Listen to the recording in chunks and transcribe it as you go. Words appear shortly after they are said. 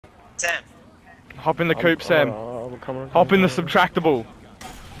Sam. Hop in the coupe, Sam. Come on. Hop in the subtractable.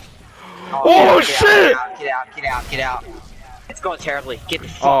 Oh, shit! Get out. It's going terribly. Get the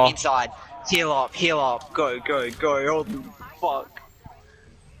fuck inside. Heal up. Go. Oh, fuck.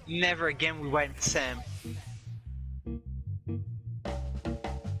 Never again we wait for Sam.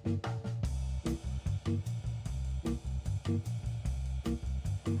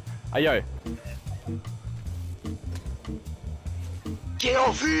 Hey, yo. Get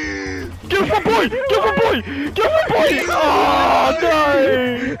off here! Give my boy! Oh,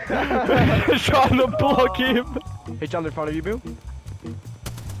 no! Trying to block him. He jumped in front of you, Bill.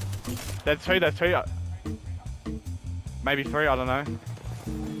 There's two. Maybe three, I don't know.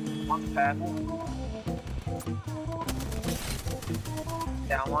 One's purple.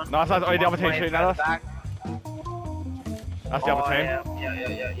 Down one. Nice, the other team shooting at us. Back. That's the other team. Yeah.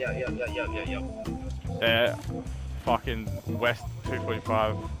 Yeah. Fucking West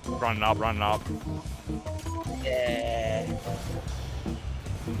 245. Running up. Yeah.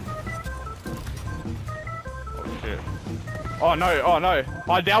 Oh shit. Oh no.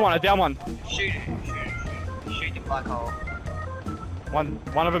 I down one. Shoot the black hole. One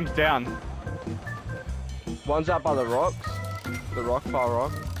of them's down. One's up by the rocks. Far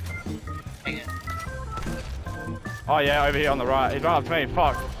rock. Hang it. Oh yeah, over here on the right. He's right up to me.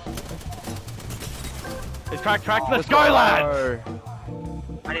 Fuck. He's cracked. Let's go, lads!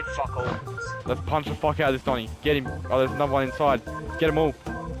 I did fuck all. Let's punch the fuck out of this Donny. Get him. Oh, there's another one inside. Get them all.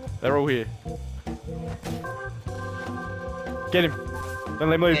 They're all here. Get him. Don't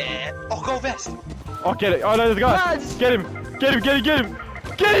let him leave. Yeah. Oh, go vest. Oh, get it. Oh no, there's a guy. Lads! Get him.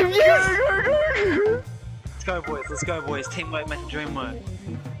 Yes! Let's go, boys. Teamwork makes the dream work.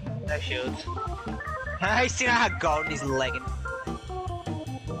 No shields. Hey, see how golden he's legging.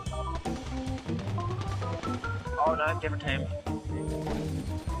 Oh no, different team.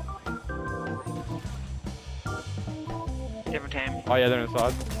 Oh yeah, they're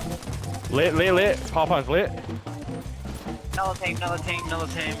inside. Lit. Pipeline's lit. Another team.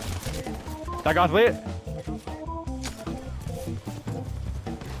 That guy's lit.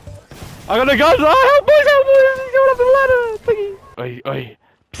 I got the guns! Oh, help boys! He's going up the ladder! Thingy! Oi.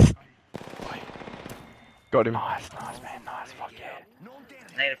 Psst. Oi. Got him. Nice, man. Nice, fuck yeah.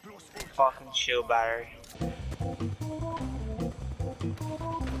 Need a fucking shield battery.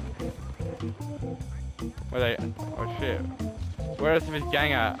 Where they? Oh shit. Where is this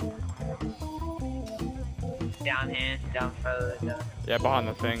gang at? Down here, down further down. Yeah, behind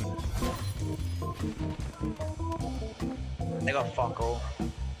the thing. They got fuck all.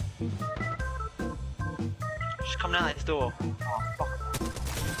 Just come down this door. Oh, fuck.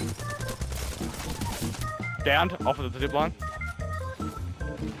 Downed off of the zip line.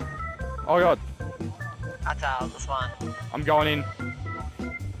 Oh god. That's ours, this one. I'm going in.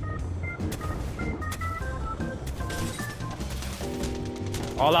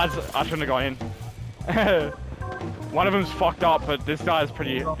 Oh lads, I shouldn't have gone in. One of them's fucked up, but this guy's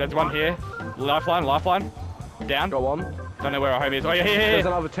pretty... There's one here. Lifeline. Down. Got one. Don't know where our homie is. Oh yeah, here. There's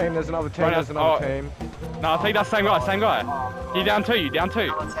another team. There's another team. No, I think that's the same guy. You down too.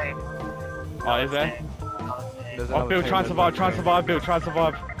 Another team. Oh, is there? Oh, Bill, try and survive. Bill, try and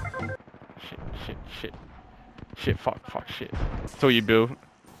survive. Shit, fuck, shit. It's all you, Bill.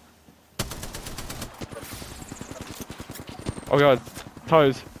 Oh god,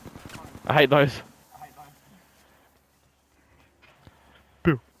 toes. I hate those.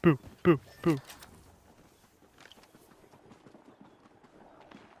 Boo.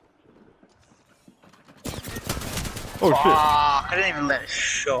 Oh shit. I didn't even let it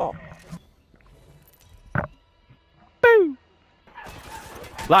show. Boo!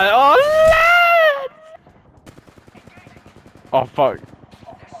 Like, oh, lads! Oh, fuck.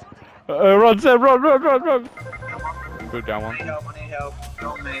 Run, Sam, run! Good down one. I need help.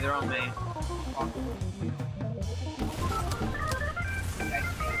 They're on me.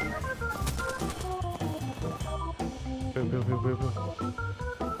 Bill.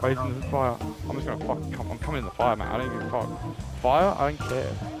 Oh, he's in the fire. I'm just gonna fucking come. I'm coming in the fire, man. I don't give a fuck. Fire? I don't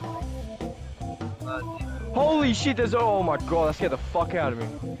care. Holy shit, there's... Oh my god, that scared the fuck out of me.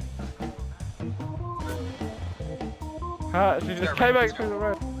 She just came back through the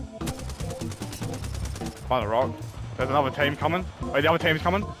road. Find the rock. There's another team coming. Wait, the other team's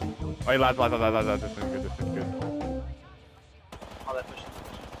coming. Wait, lads. This is good. Oh, they're pushing.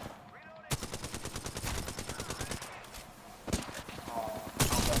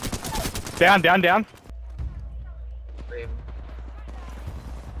 Down. Down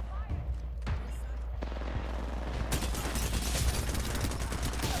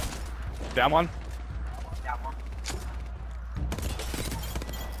one.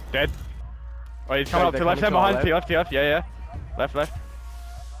 Dead. Oh, he's coming up to left, stand behind, to left, yeah, yeah. Left.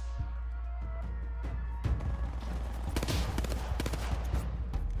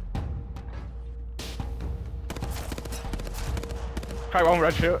 Crack one,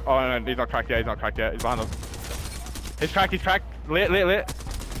 red shield. Oh no, he's not cracked yet, he's behind us. He's cracked. Lit.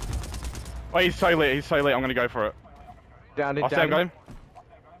 Oh, he's so lit, I'm gonna go for it. Down him, I'll stand him.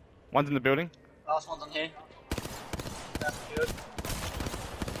 One's in the building. Last one's on here. That's good.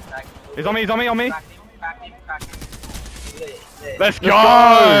 He's on me. Crack him. Lit. Let's go!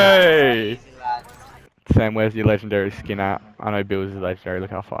 Easy, lad. Sam, where's your legendary skin at? I know Bill's is legendary,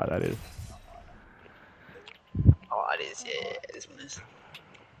 look how far that is. Oh, it is, yeah, this one is.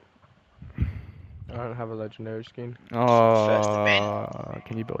 I don't have a legendary skin. Oh,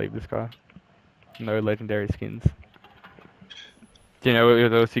 can you believe this guy? No legendary skins. Do you know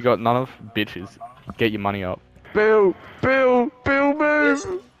what else you got? None of? Bitches. Get your money up. Bill, move!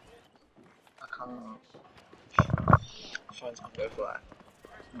 I can't. Phone's gonna go flat.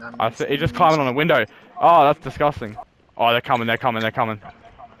 He's just climbing on a window. Oh, that's disgusting. Oh, they're coming.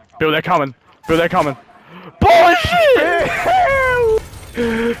 Bill, they're coming. Bullshit!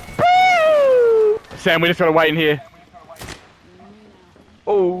 Sam, we just gotta wait in here.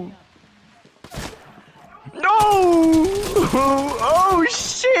 Oh. No! Oh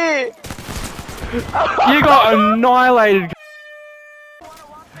shit! You got annihilated.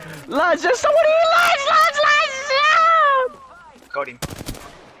 Lads, there's someone here! Lads! Got him.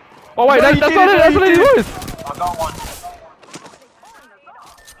 Oh wait, No, that's not what it was. I got one.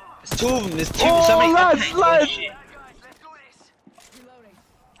 There's two of them. There's two. Oh, So many lads! shit.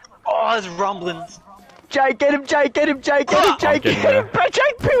 Oh, there's rumblings. Jake, get him! Jake, I'm getting Jake,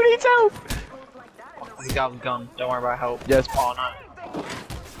 Bill needs help! This guy was gone. Don't worry about help. Yes. Oh no.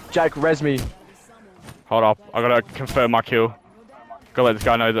 Jake, res me. Hold up, I gotta confirm my kill. Gotta let this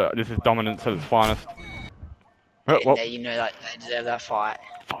guy know that this is dominance at its finest. Well, Yeah, you know that they deserve that fight.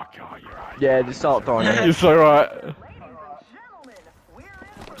 fuck, oh, you're right. Yeah, just start throwing it. You're so right.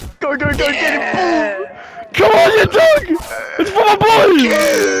 Go, get him! Come on, you dog! It's for my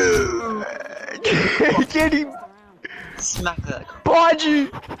boys! Get him! Smack that. Behind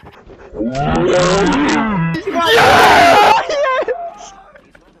you!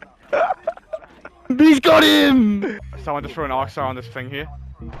 He's got him! Someone just threw an arc star on this thing here.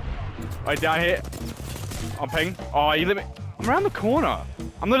 Wait, down here. I'm ping. Oh, you let me. I'm around the corner.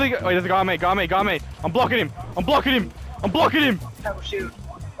 I'm literally. Wait, there's a guy on me. I'm blocking him. Double shoot.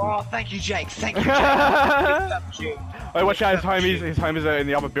 Oh, thank you, Jake. Double shoot. Wait, watch out. His homies are in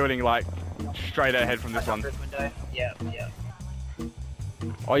the other building, like, straight ahead from this one. Window. Yeah.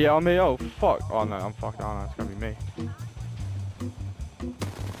 Oh, yeah, on me. Oh, fuck. Oh, no, I'm fucked. Oh, no, it's gonna be me.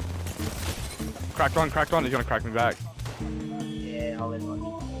 Cracked one. He's gonna crack me back. Yeah, I'll let one.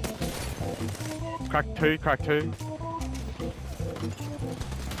 Crack two.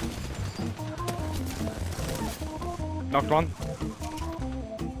 Knocked one.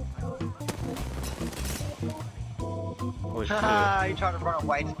 Holy shit. Haha, you tried to run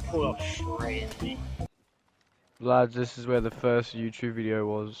away, just pull up straight into me. Lads, this is where the first YouTube video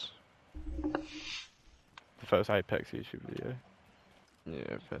was. The first Apex YouTube video.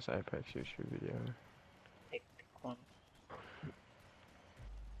 Yeah, first Apex YouTube video. Pick one.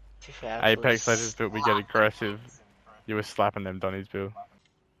 Apex Legends built, we get aggressive. You were slapping them Donnies, Bill.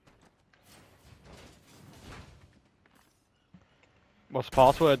 What's the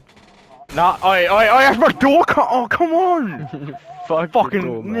password? Nah, I have my door cut. Oh, come on!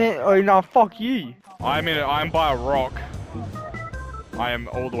 Fucking nah, fuck you. I'm by a rock. I am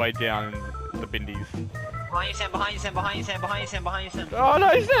all the way down in the bindies. Behind you, Sam. Oh no, Sam,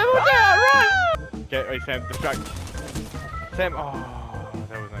 watch out, run! Wait, Sam, distract. Sam, oh,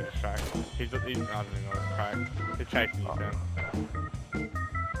 there was no distract. He's I don't even know it's cracked. He's chasing you, Sam.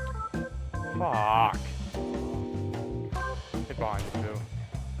 Fuck. Get behind you, Bill.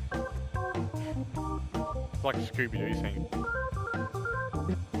 It's like a Scooby-Doo thing.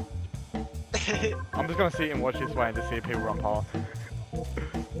 I'm just gonna sit and watch this way and just see if people run past.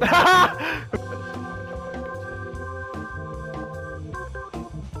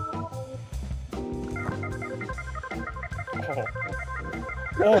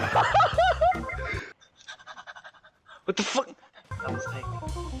 Oh. What the fuck?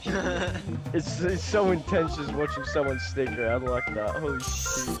 It's so intense just watching someone stick around like that. Holy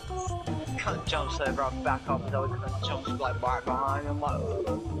shit. Cunt jumps over, I back up, and the other cunt jumps like right behind. I'm like,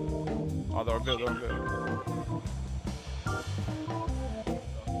 Oh, they're good.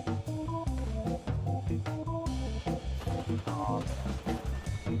 oh.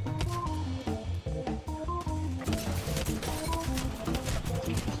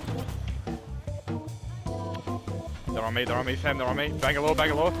 they're on me, Sam, they're on me. Bangalore.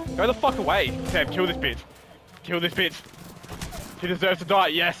 Go the fuck away. Sam, kill this bitch. Kill this bitch. She deserves to die,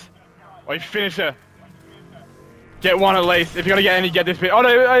 yes. Or you finish her. Get one at least. If you're gonna get any, get this bitch. Oh no,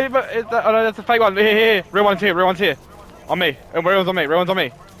 oh no, that's a fake one. Here. Real one's here. On me. And real one's on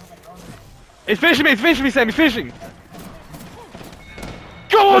me. He's finishing me, Sam, he's finishing.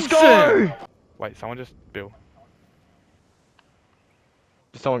 Go on, Sam! Wait, someone just Bill.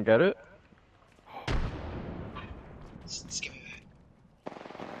 Did someone get it? Just give me back.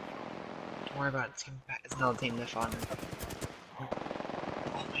 Don't worry about it, just give me back. It's another team, they're fine. Oh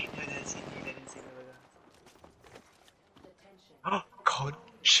wait, no, they didn't see me, they didn't see me. Oh god.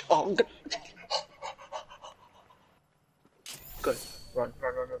 Oh god. Good. Run.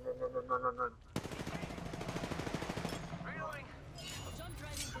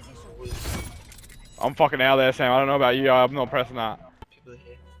 I'm fucking out there, Sam. I don't know about you, I'm not pressing that. People are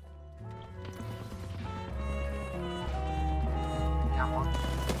here. Come on.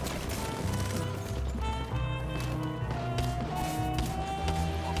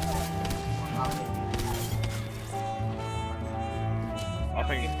 I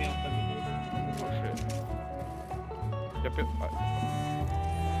think... Oh shit. Yep.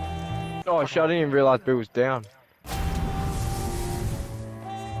 Oh shit, I didn't even realise Bill was down.